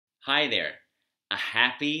Hi there. A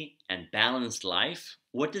happy and balanced life?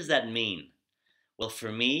 What does that mean? Well,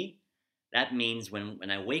 for me, that means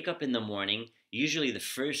when I wake up in the morning, usually the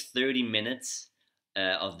first 30 minutes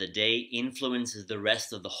of the day influences the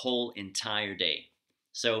rest of the whole entire day.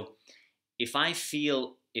 So if I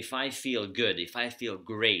feel good, if I feel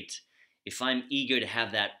great, if I'm eager to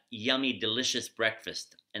have that yummy, delicious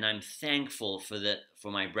breakfast, and I'm thankful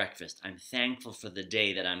for my breakfast, I'm thankful for the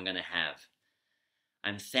day that I'm gonna have.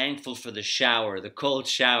 I'm thankful for the shower, the cold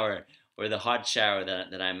shower, or the hot shower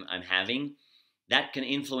that I'm having. That can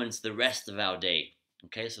influence the rest of our day.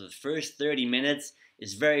 Okay, so the first 30 minutes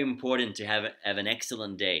is very important to have an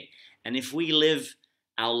excellent day. And if we live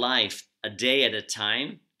our life a day at a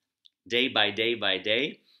time, day by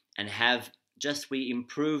day, and have just we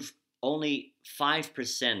improve only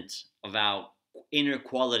 5% of our inner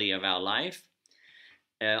quality of our life,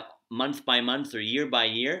 month by month or year by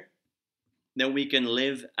year, then we can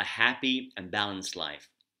live a happy and balanced life.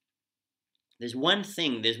 There's one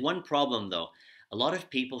problem though. A lot of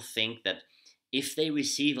people think that if they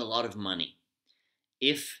receive a lot of money,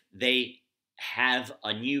 if they have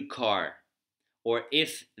a new car, or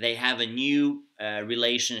if they have a new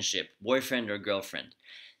relationship, boyfriend or girlfriend,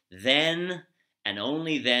 then and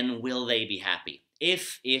only then will they be happy.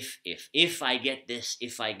 If I get this,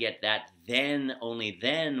 if I get that, then only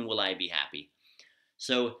then will I be happy.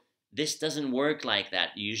 So this doesn't work like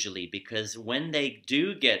that usually, because when they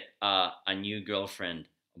do get a new girlfriend,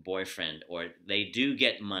 a boyfriend, or they do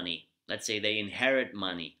get money, let's say they inherit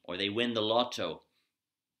money or they win the lotto,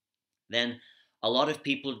 then a lot of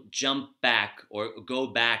people jump back or go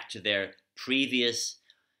back to their previous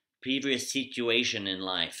situation in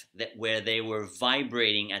life that where they were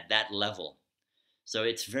vibrating at that level. So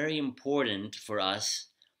it's very important for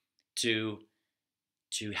us to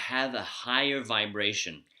have a higher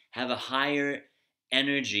vibration, have a higher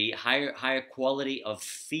energy, higher quality of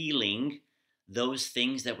feeling those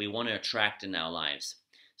things that we want to attract in our lives.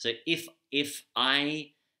 So if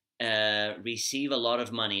I receive a lot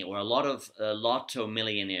of money, or a lot of lotto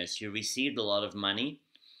millionaires who received a lot of money,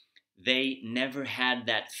 they never had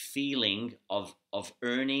that feeling of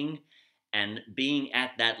earning and being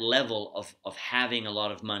at that level of having a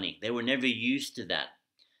lot of money. They were never used to that.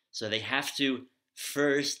 So they have to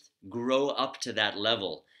first grow up to that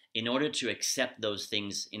level in order to accept those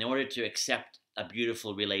things, in order to accept a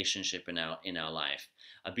beautiful relationship in our life,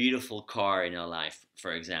 a beautiful car in our life,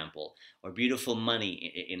 for example, or beautiful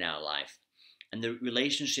money in our life. And the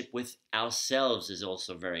relationship with ourselves is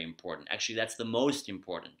also very important. Actually, that's the most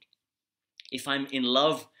important. If I'm in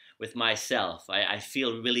love with myself, I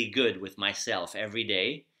feel really good with myself every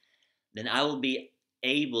day, then I will be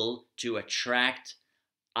able to attract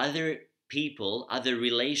other people, other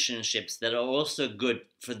relationships that are also good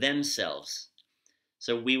for themselves.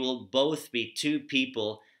 So we will both be two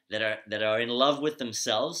people that are in love with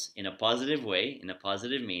themselves in a positive way, in a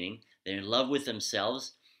positive meaning. They're in love with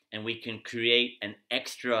themselves, and we can create an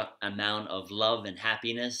extra amount of love and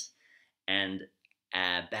happiness and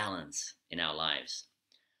balance in our lives.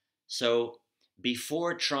 So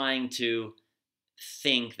before trying to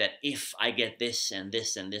think that if I get this and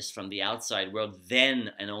this and this from the outside world,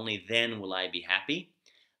 then and only then will I be happy,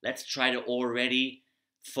 let's try to already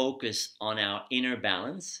focus on our inner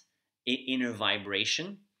balance, inner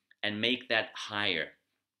vibration, and make that higher.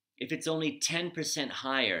 If it's only 10%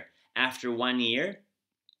 higher after 1 year,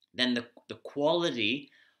 then the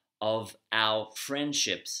quality of our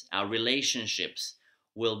friendships, our relationships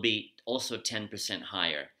will be also 10%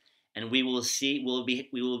 higher. And we will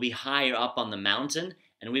be higher up on the mountain,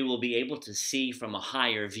 and we will be able to see from a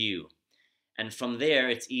higher view. And from there,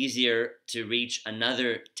 it's easier to reach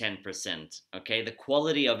another 10%. Okay, the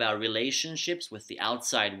quality of our relationships with the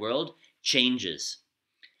outside world changes.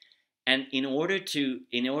 And in order to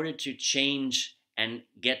change and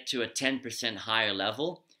get to a 10% higher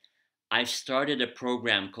level, I've started a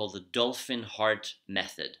program called the Dolphin Heart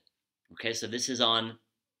Method. Okay, so this is on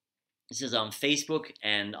Facebook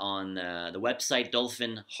and on the website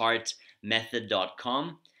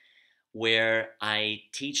dolphinheartmethod.com, where I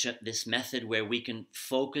teach this method where we can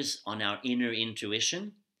focus on our inner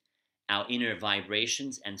intuition, our inner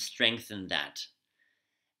vibrations, and strengthen that.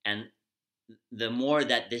 And the more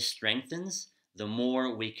that this strengthens, the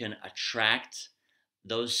more we can attract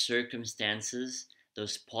those circumstances,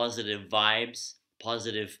 those positive vibes,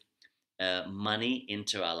 positive money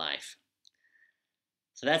into our life.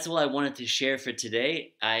 So that's all I wanted to share for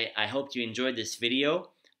today. I hope you enjoyed this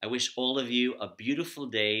video. I wish all of you a beautiful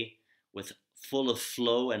day with full of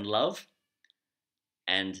flow and love,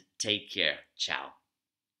 and take care. Ciao.